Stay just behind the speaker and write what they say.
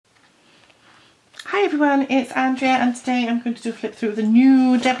Hi everyone, it's Andrea and today I'm going to do a flip through of the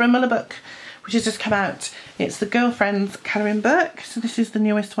new Deborah Muller book which has just come out. It's the Girlfriends colouring book, so this is the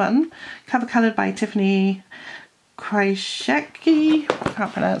newest one. Cover coloured by Tiffany Kryszecki.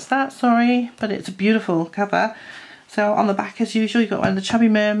 Can't pronounce that, sorry, but it's a beautiful cover. So on the back as usual you've got one of the chubby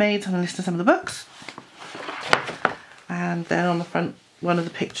mermaids and a list of some of the books. And then on the front one of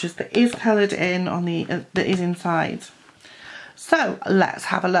the pictures that is coloured in on the that is inside. So let's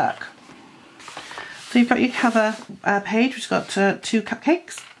have a look. So you've got your cover page, which has got 2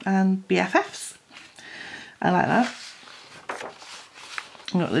 cupcakes and BFFs. I like that.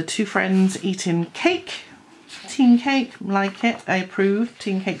 You've got the 2 friends eating cake. Teen cake, like it, I approve.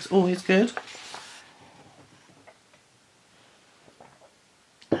 Teen cake's always good.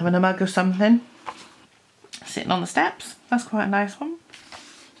 Having a mug of something. Sitting on the steps, that's quite a nice one.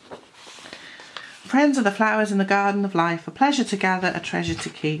 Friends are the flowers in the garden of life, a pleasure to gather, a treasure to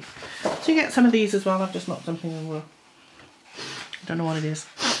keep. So you get some of these as well. I've just knocked something in the I don't know what it is.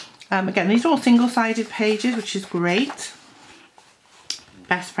 Again, these are all single-sided pages, which is great.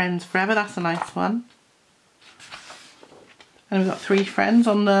 Best friends forever, that's a nice one. And we've got 3 friends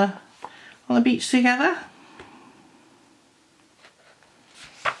on the beach together.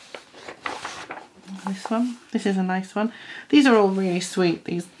 This one, this is a nice one. These are all really sweet,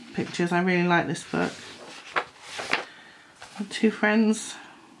 these pictures. I really like this book. 2 friends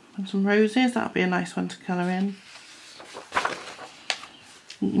and some roses, that'll be a nice one to colour in.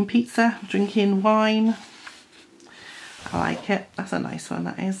 Eating pizza, drinking wine. I like it, that's a nice one,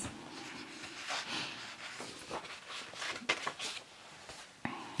 that is.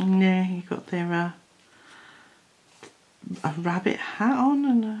 And yeah, you've got their a rabbit hat on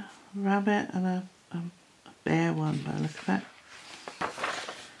and a rabbit and a bear one by the look of it.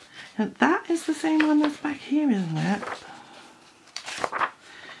 And that is the same one that's back here, isn't it?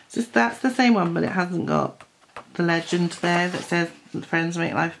 Just that's the same one, but it hasn't got the legend there that says friends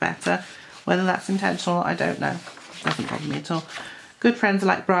make life better. Whether that's intentional, I don't know. Doesn't bother me at all. Good friends are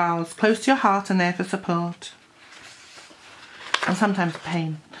like bras, close to your heart and there for support. And sometimes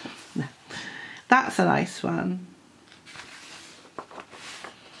pain. That's a nice one.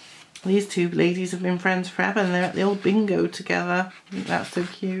 These 2 ladies have been friends forever and they're at the old bingo together. I think that's so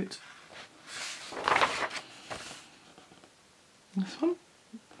cute. This one.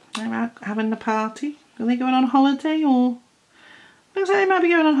 They're out having a party. Are they going on holiday or? Looks like they might be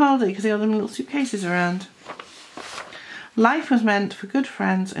going on holiday because they got them little suitcases around. Life was meant for good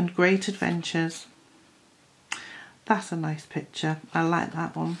friends and great adventures. That's a nice picture. I like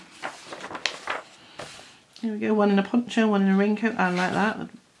that one. Here we go. One in a poncho, one in a raincoat. I like that.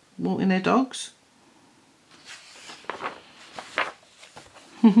 Walking their dogs.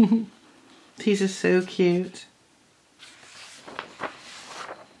 These are so cute.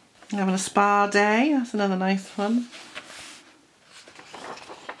 Having a spa day, that's another nice one.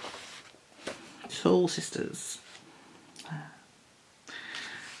 Soul Sisters.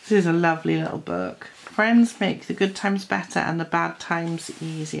 This is a lovely little book. Friends make the good times better and the bad times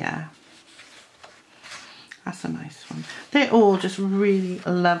easier. That's a nice one. They're all just really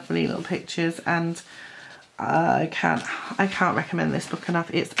lovely little pictures and I can't recommend this book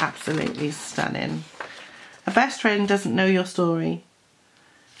enough. It's absolutely stunning. A best friend doesn't know your story.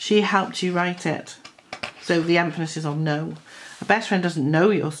 She helped you write it. So the emphasis is on no. A best friend doesn't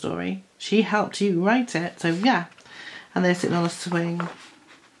know your story. She helped you write it. So yeah. And they're sitting on a swing.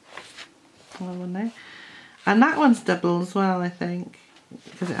 Another one there. And that one's double as well, I think,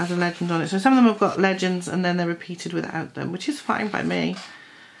 because it has a legend on it. So some of them have got legends and then they're repeated without them, which is fine by me.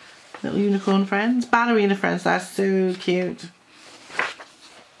 Little unicorn friends. Ballerina friends, that's so cute.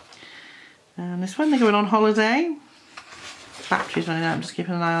 And this one, they're going on holiday. Battery's running out, I'm just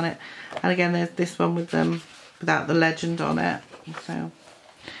keeping an eye on it. And again, there's this one with them without the legend on it. So,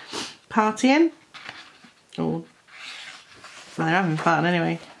 partying. Oh, well, they're having fun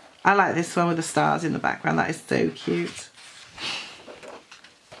anyway. I like this one with the stars in the background, that is so cute.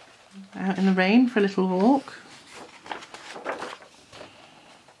 Out in the rain for a little walk.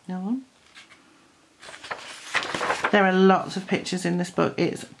 Another one. There are lots of pictures in this book,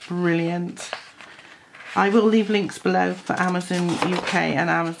 it's brilliant. I will leave links below for Amazon UK and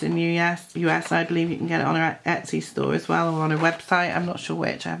Amazon US. I believe you can get it on her Etsy store as well, or on her website. I'm not sure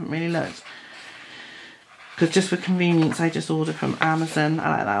which, I haven't really looked. Because just for convenience, I just order from Amazon.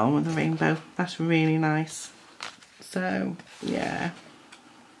 I like that one with the rainbow. That's really nice. So, yeah.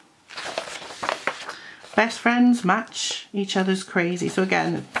 Best friends match each other's crazy. So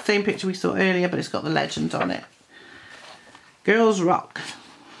again, same picture we saw earlier, but it's got the legend on it. Girls rock.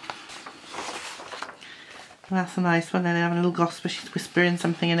 That's a nice one. Then they're having a little gossip. She's whispering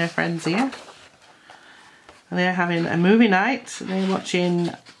something in her friend's ear. And they're having a movie night. They're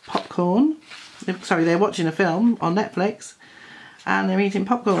watching popcorn. Sorry, they're watching a film on Netflix. And they're eating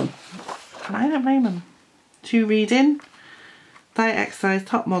popcorn. And I don't blame them. 2 reading, diet exercise,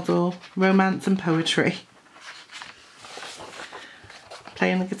 top model, romance and poetry.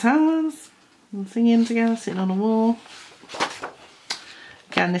 Playing the guitars and singing together, sitting on a wall.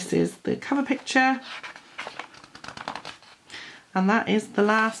 Again, this is the cover picture. And that is the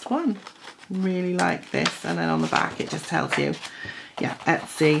last one. Really like this. And then on the back it just tells you, yeah,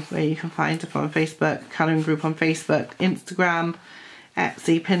 Etsy, where you can find her on Facebook, colouring group on Facebook, Instagram,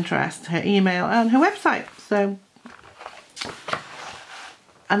 Etsy, Pinterest, her email and her website. So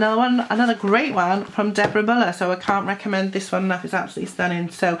another great one from Deborah Muller. So I can't recommend this one enough. It's absolutely stunning.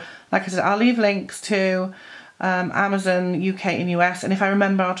 So like I said, I'll leave links to Amazon UK and US, and if I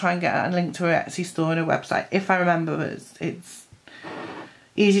remember I'll try and get a link to her Etsy store and her website. If I remember, it's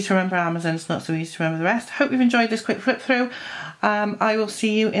easy to remember Amazon, it's not so easy to remember the rest. Hope you've enjoyed this quick flip through. I will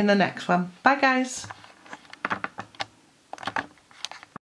see you in the next one. Bye guys.